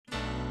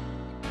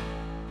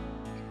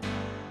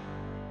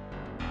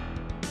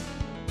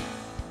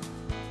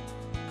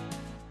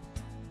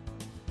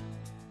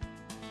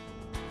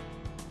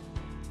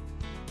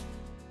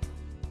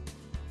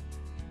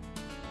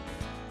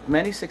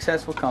Many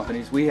successful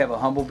companies, we have a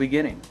humble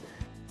beginning.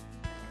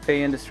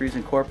 Fay Industries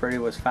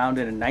Incorporated was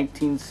founded in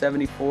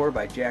 1974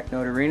 by Jack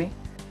Notarini.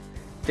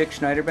 Dick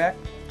Schneiderback,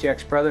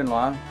 Jack's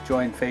brother-in-law,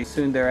 joined Fay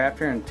soon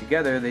thereafter, and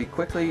together they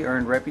quickly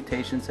earned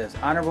reputations as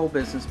honorable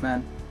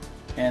businessmen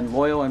and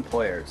loyal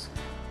employers.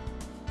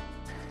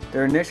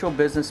 Their initial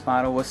business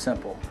model was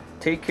simple: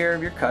 take care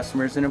of your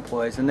customers and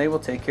employees and they will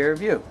take care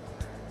of you.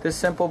 This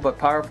simple but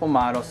powerful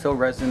motto still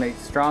resonates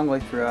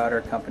strongly throughout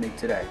our company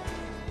today.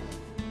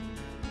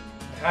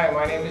 Hi,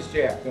 my name is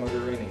Jack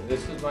Notarini.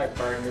 This is my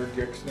partner,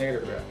 Dick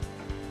Schneiderback.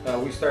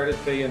 We started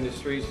Fay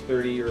Industries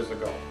 30 years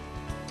ago.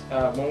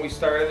 When we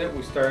started it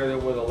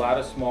with a lot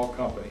of small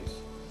companies.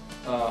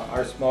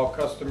 Our small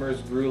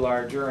customers grew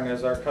larger, and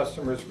as our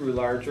customers grew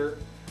larger,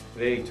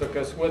 they took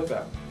us with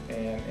them.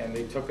 And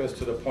they took us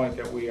to the point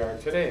that we are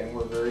today, and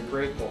we're very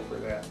grateful for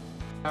that.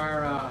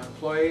 Our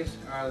employees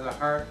are the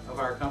heart of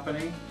our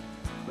company.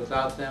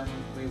 Without them,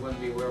 we wouldn't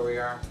be where we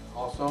are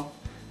also.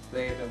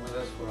 They've been with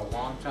us for a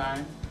long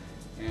time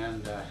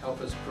and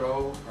help us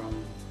grow from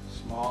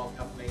small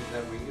companies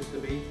that we used to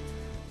be.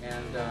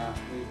 And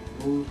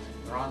we've moved,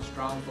 we're on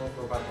Strongsville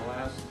for about the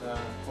last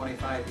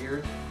 25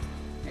 years,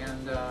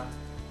 and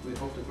we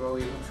hope to grow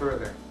even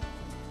further.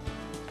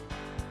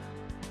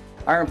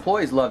 Our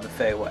employees love the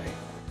Fay way.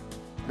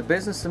 The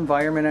business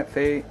environment at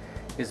Fay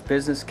is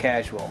business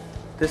casual.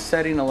 This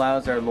setting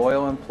allows our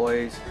loyal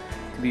employees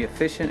to be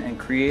efficient and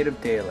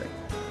creative daily.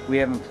 We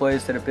have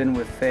employees that have been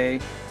with Fay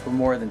for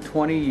more than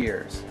 20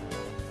 years.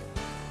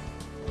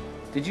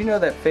 Did you know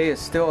that Fay is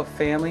still a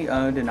family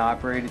owned and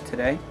operated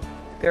today?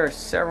 There are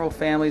several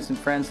families and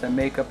friends that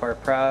make up our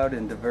proud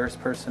and diverse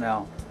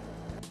personnel.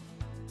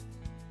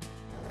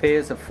 Fay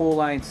is a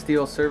full-line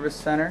steel service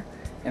center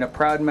and a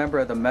proud member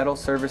of the Metal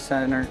Service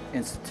Center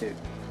Institute.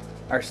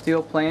 Our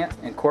steel plant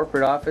and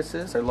corporate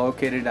offices are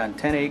located on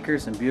 10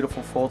 acres in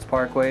beautiful Folds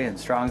Parkway in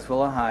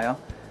Strongsville, Ohio,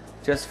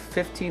 just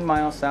 15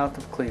 miles south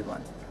of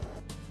Cleveland.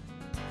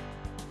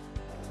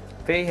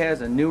 Fay has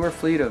a newer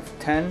fleet of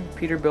 10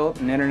 Peterbilt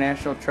and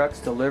International trucks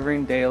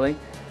delivering daily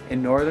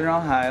in northern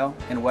Ohio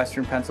and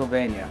western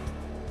Pennsylvania.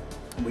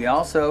 We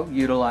also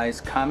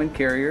utilize common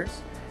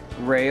carriers,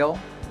 rail,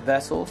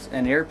 vessels,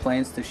 and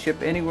airplanes to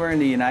ship anywhere in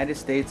the United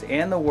States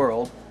and the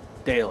world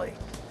daily.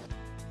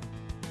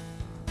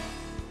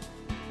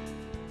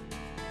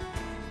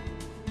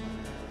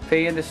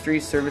 Fay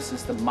Industries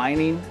services the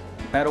mining,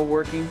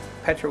 metalworking,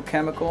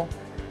 petrochemical,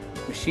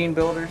 machine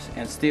builders,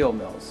 and steel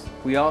mills.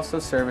 We also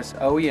service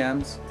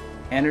OEMs,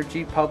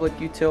 energy, public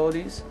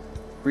utilities,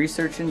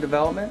 research and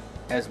development,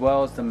 as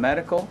well as the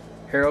medical,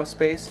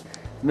 aerospace,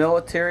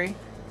 military,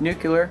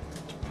 nuclear,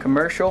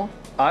 commercial,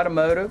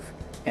 automotive,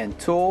 and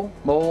tool,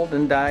 mold,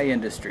 and die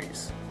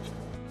industries.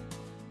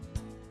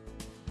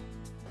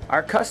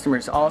 Our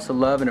customers also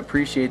love and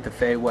appreciate the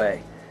Fay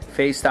way.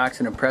 Fay stocks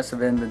an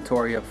impressive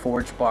inventory of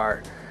forged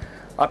bar,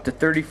 up to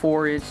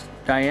 34-inch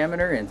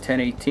diameter in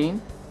 1018,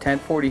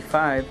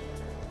 1045,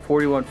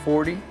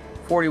 4140,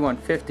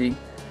 4150,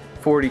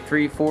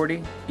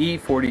 4340,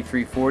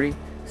 E4340,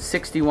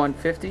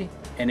 6150,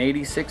 and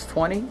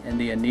 8620 in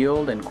the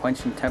annealed and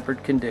quenched and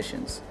tempered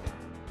conditions.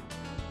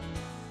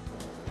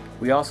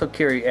 We also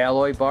carry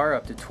alloy bar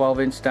up to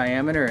 12-inch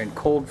diameter in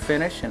cold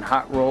finish and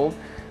hot rolled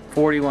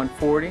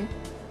 4140,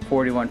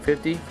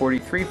 4150,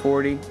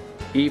 4340,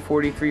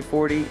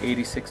 E4340,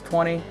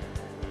 8620,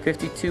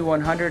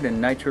 52100,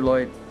 and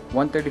Nitroloid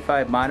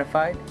 135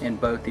 modified in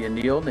both the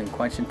annealed and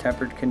quenched and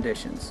tempered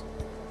conditions.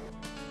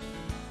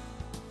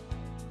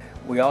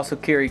 We also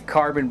carry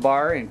carbon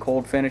bar in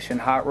cold finish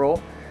and hot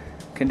roll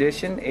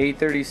condition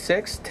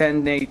A36,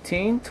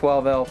 1018,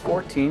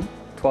 12L14,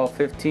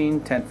 1215,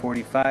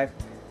 1045,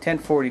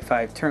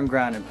 1045 turn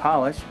ground and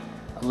polish,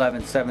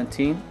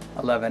 1117,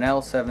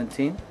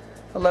 11L17,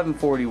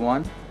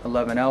 1141,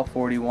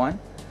 11L41,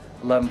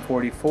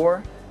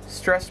 1144,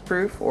 stress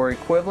proof or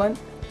equivalent,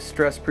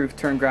 stress proof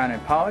turn ground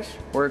and polish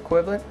or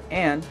equivalent,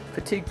 and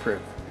fatigue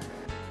proof.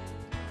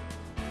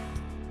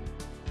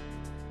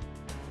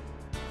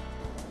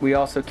 We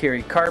also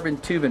carry carbon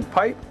tube and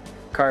pipe,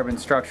 carbon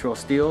structural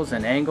steels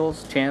and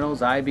angles,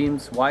 channels,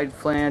 I-beams, wide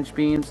flange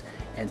beams,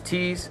 and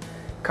T's,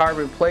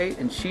 carbon plate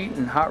and sheet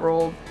and hot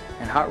rolled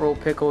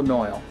pickled and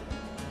oil.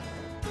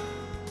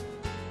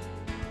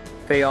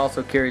 Fay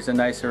also carries a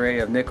nice array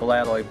of nickel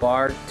alloy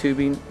bar,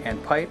 tubing,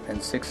 and pipe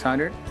in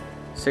 600,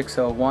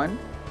 601,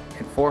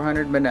 and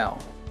 400 Manel.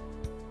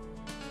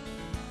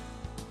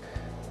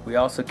 We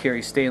also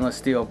carry stainless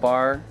steel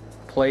bar,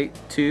 plate,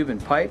 tube,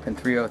 and pipe in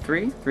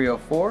 303,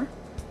 304,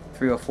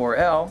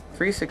 304L,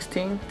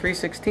 316,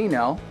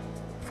 316L,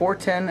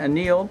 410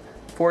 annealed,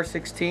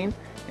 416,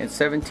 and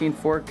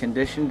 17/4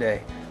 conditioned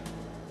A.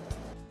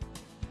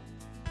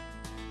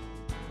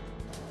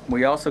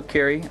 We also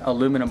carry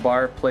aluminum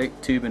bar, plate,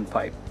 tube, and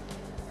pipe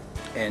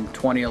in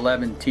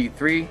 2011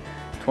 T3,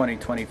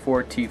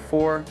 2024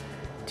 T4,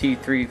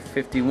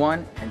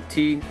 T351, and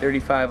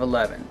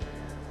T3511.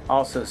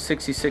 Also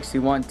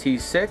 6061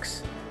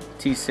 T6,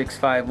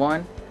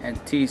 T651, and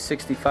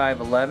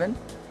T6511,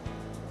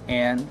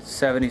 and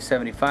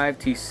 7075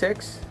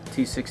 T6,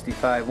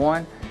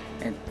 T651,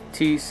 and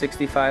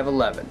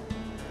T6511.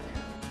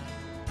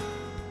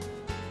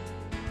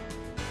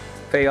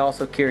 Fay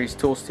also carries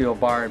tool steel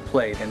bar and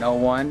plate in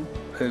 01,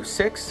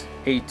 06,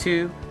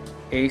 A2,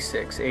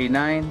 A6,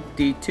 A9,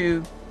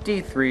 D2,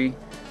 D3,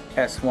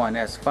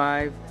 S1,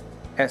 S5,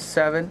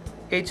 S7,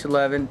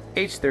 H11,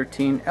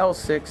 H13,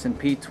 L6, and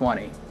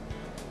P20.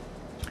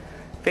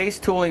 Fay's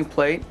tooling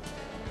plate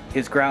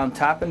is ground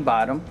top and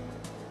bottom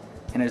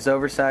and is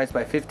oversized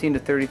by 15 to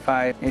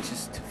 35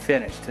 inches to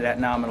finish to that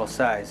nominal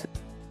size.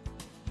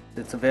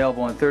 It's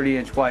available in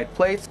 30-inch wide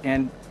plates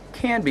and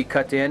can be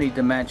cut to any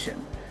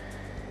dimension.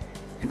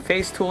 And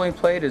Fay's tooling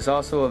plate is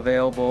also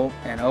available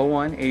in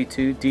 01,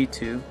 A2,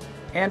 D2,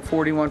 and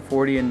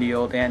 4140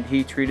 annealed and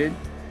heat treated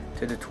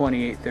to the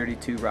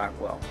 2832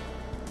 Rockwell.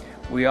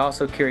 We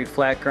also carry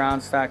flat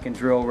ground stock and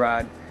drill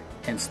rod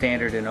in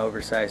standard and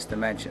oversized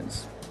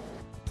dimensions.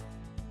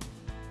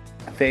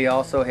 Fay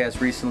also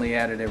has recently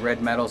added a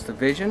red metals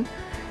division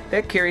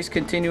that carries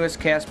continuous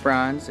cast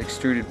bronze,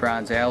 extruded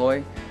bronze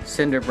alloy,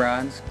 cinder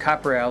bronze,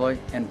 copper alloy,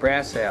 and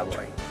brass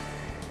alloy.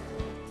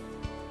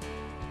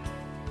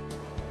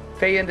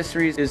 Fay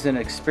Industries is an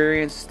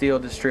experienced steel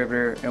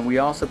distributor, and we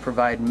also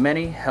provide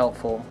many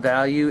helpful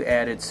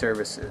value-added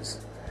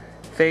services.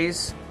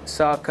 Fay's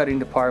saw cutting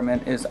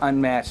department is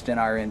unmatched in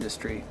our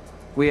industry.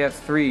 We have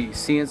 3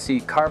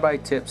 CNC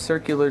carbide tip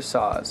circular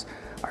saws.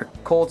 Our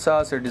cold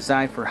saws are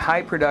designed for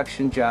high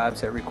production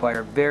jobs that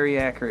require very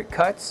accurate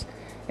cuts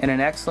and an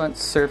excellent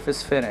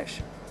surface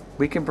finish.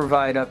 We can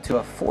provide up to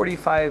a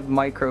 45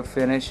 micro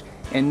finish,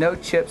 and no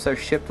chips are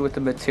shipped with the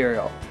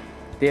material.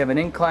 They have an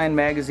incline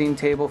magazine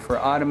table for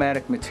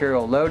automatic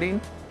material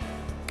loading,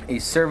 a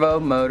servo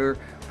motor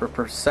for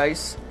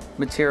precise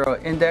material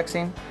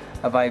indexing,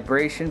 a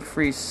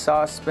vibration-free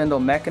saw spindle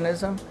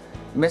mechanism,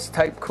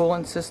 mist-type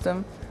coolant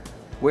system,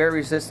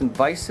 wear-resistant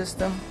vise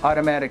system,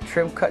 automatic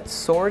trim cut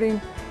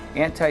sorting,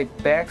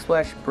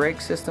 anti-backsplash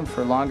brake system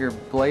for longer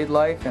blade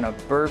life, and a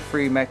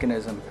burr-free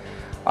mechanism.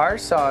 Our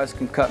saws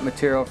can cut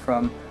material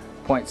from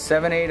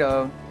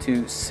 .780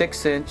 to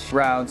 6-inch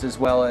rounds, as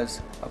well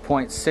as a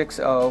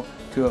 .60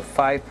 to a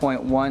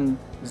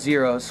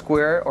 5.10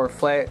 square or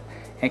flat,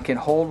 and can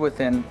hold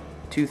within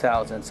 2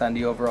 thousandths on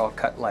the overall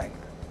cut length.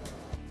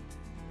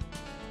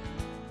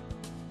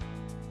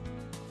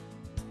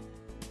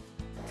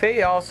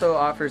 Fay also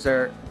offers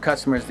our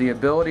customers the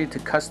ability to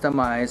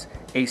customize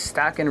a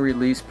stock and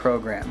release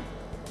program.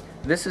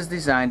 This is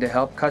designed to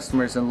help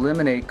customers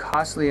eliminate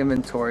costly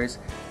inventories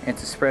and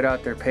to spread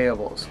out their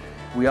payables.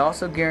 We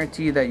also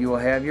guarantee that you will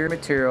have your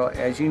material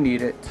as you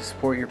need it to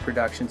support your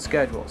production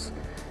schedules.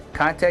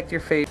 Contact your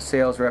Fay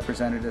sales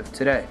representative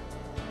today.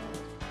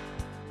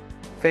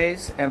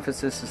 Fay's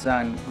emphasis is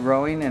on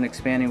growing and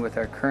expanding with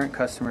our current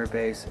customer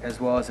base, as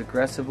well as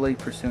aggressively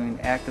pursuing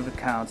active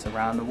accounts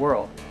around the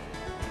world.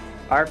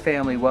 Our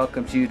family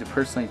welcomes you to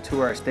personally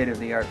tour our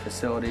state-of-the-art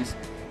facilities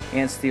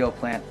and steel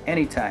plant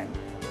anytime.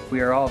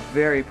 We are all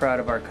very proud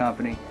of our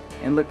company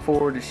and look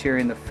forward to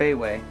sharing the Fay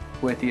way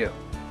with you.